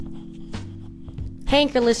Hey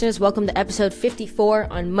Anchor listeners, welcome to episode 54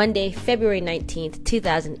 on Monday, February 19th,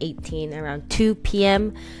 2018, around 2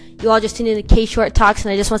 p.m. You all just tuned in to K Short Talks, and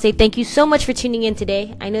I just want to say thank you so much for tuning in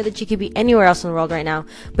today. I know that you could be anywhere else in the world right now,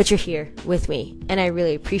 but you're here with me, and I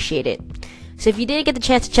really appreciate it. So if you didn't get the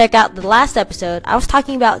chance to check out the last episode, I was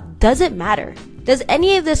talking about, does it matter? Does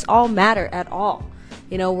any of this all matter at all?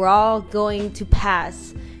 You know, we're all going to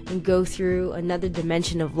pass and go through another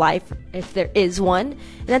dimension of life, if there is one.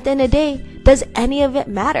 And at the end of the day, does any of it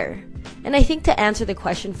matter? And I think to answer the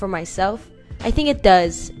question for myself, I think it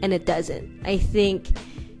does and it doesn't. I think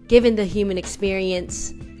given the human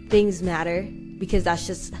experience, things matter because that's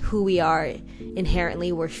just who we are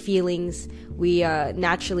inherently. We're feelings. We are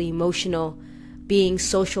naturally emotional beings,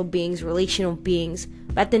 social beings, relational beings.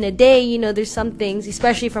 But at the end of the day, you know, there's some things,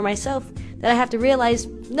 especially for myself, that I have to realize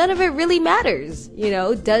none of it really matters. You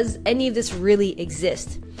know, does any of this really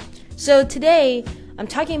exist? So today, I'm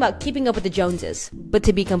talking about keeping up with the Joneses. But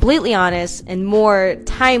to be completely honest and more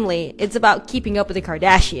timely, it's about keeping up with the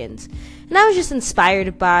Kardashians. And I was just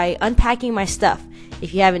inspired by unpacking my stuff.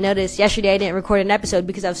 If you haven't noticed, yesterday I didn't record an episode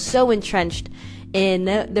because I was so entrenched in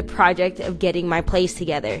the project of getting my place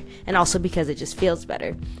together, and also because it just feels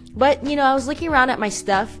better. But, you know, I was looking around at my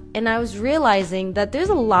stuff, and I was realizing that there's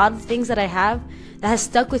a lot of things that I have that has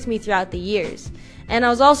stuck with me throughout the years. And I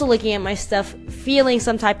was also looking at my stuff, feeling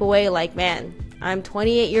some type of way like, man, I'm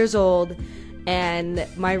 28 years old, and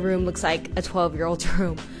my room looks like a 12-year-old's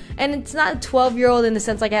room. And it's not a 12-year-old in the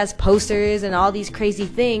sense like it has posters and all these crazy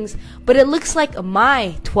things, but it looks like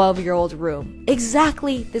my 12-year-old room.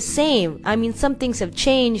 Exactly the same. I mean, some things have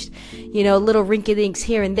changed, you know, little rinky-dinks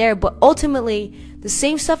here and there, but ultimately, the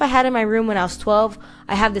same stuff I had in my room when I was 12,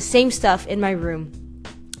 I have the same stuff in my room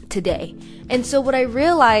today. And so what I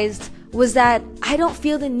realized was that I don't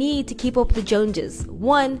feel the need to keep up with the Joneses.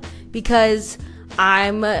 One, because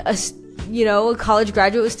I'm a college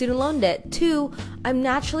graduate with student loan debt. Two, I'm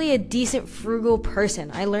naturally a decent, frugal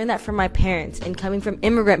person. I learned that from my parents, and coming from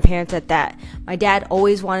immigrant parents at that. My dad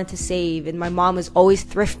always wanted to save, and my mom was always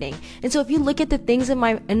thrifting. And so if you look at the things in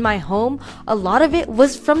my home, a lot of it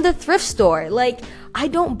was from the thrift store. Like, I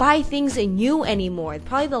don't buy things new anymore.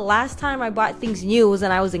 Probably the last time I bought things new was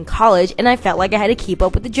when I was in college, and I felt like I had to keep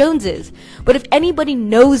up with the Joneses. But if anybody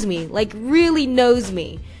knows me, like really knows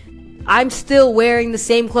me, I'm still wearing the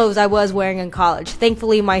same clothes I was wearing in college.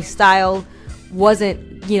 Thankfully, my style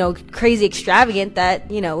wasn't, you know, crazy extravagant, that,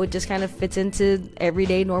 you know, it just kind of fits into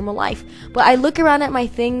everyday normal life. But I look around at my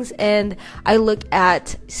things and I look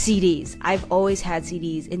at CDs. I've always had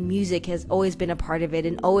CDs, and music has always been a part of it,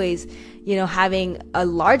 and always, you know, having a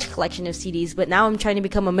large collection of CDs. But now I'm trying to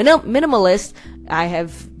become a minimalist. I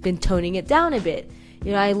have been toning it down a bit.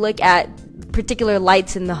 You know, I look at particular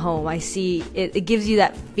lights in the home. I see it gives you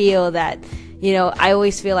that feel that, you know, I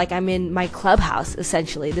always feel like I'm in my clubhouse,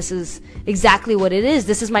 essentially. This is exactly what it is.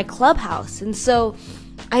 This is my clubhouse. And so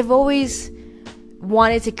I've always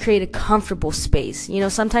wanted to create a comfortable space. You know,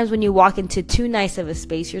 sometimes when you walk into too nice of a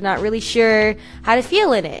space, you're not really sure how to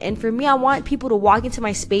feel in it. And for me, I want people to walk into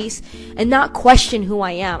my space and not question who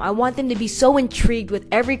I am. I want them to be so intrigued with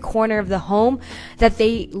every corner of the home that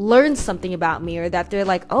they learn something about me, or that they're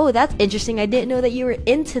like, oh, that's interesting. I didn't know that you were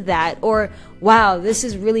into that. Or, wow, this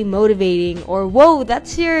is really motivating. Or, whoa,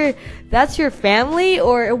 that's your family,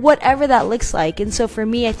 or whatever that looks like. And so for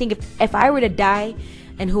me, I think if I were to die,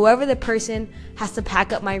 and whoever the person has to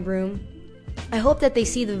pack up my room, I hope that they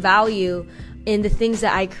see the value in the things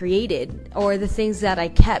that I created, or the things that I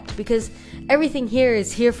kept, because everything here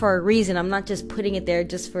is here for a reason. I'm not just putting it there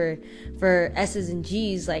just for S's and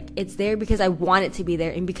G's. Like, it's there because I want it to be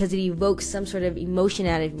there, and because it evokes some sort of emotion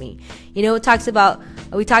out of me. You know, we talked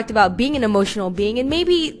about being an emotional being, and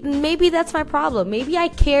maybe that's my problem. Maybe I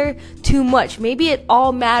care too much. Maybe it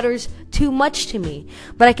all matters too much to me.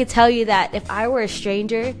 But I could tell you that if I was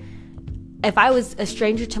a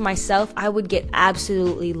stranger to myself, I would get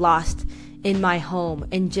absolutely lost in my home,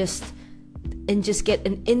 and just get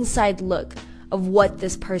an inside look of what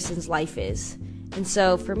this person's life is. And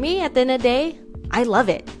so for me, at the end of the day, I love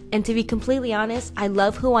it. And to be completely honest, I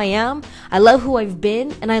love who I am, I love who I've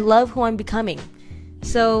been, and I love who I'm becoming.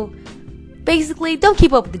 So basically, don't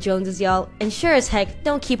keep up with the Joneses, y'all. And sure as heck,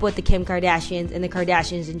 don't keep up with the Kim Kardashians and the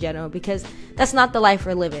Kardashians in general, because that's not the life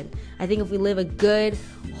we're living. I think if we live a good,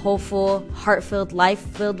 hopeful, heart-filled life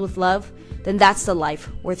filled with love, then that's the life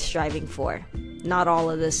worth striving for. Not all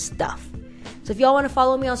of this stuff. So if y'all want to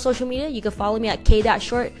follow me on social media, you can follow me at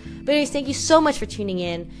k.short. But anyways, thank you so much for tuning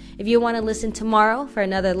in. If you want to listen tomorrow for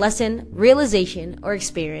another lesson, realization, or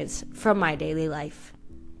experience from my daily life.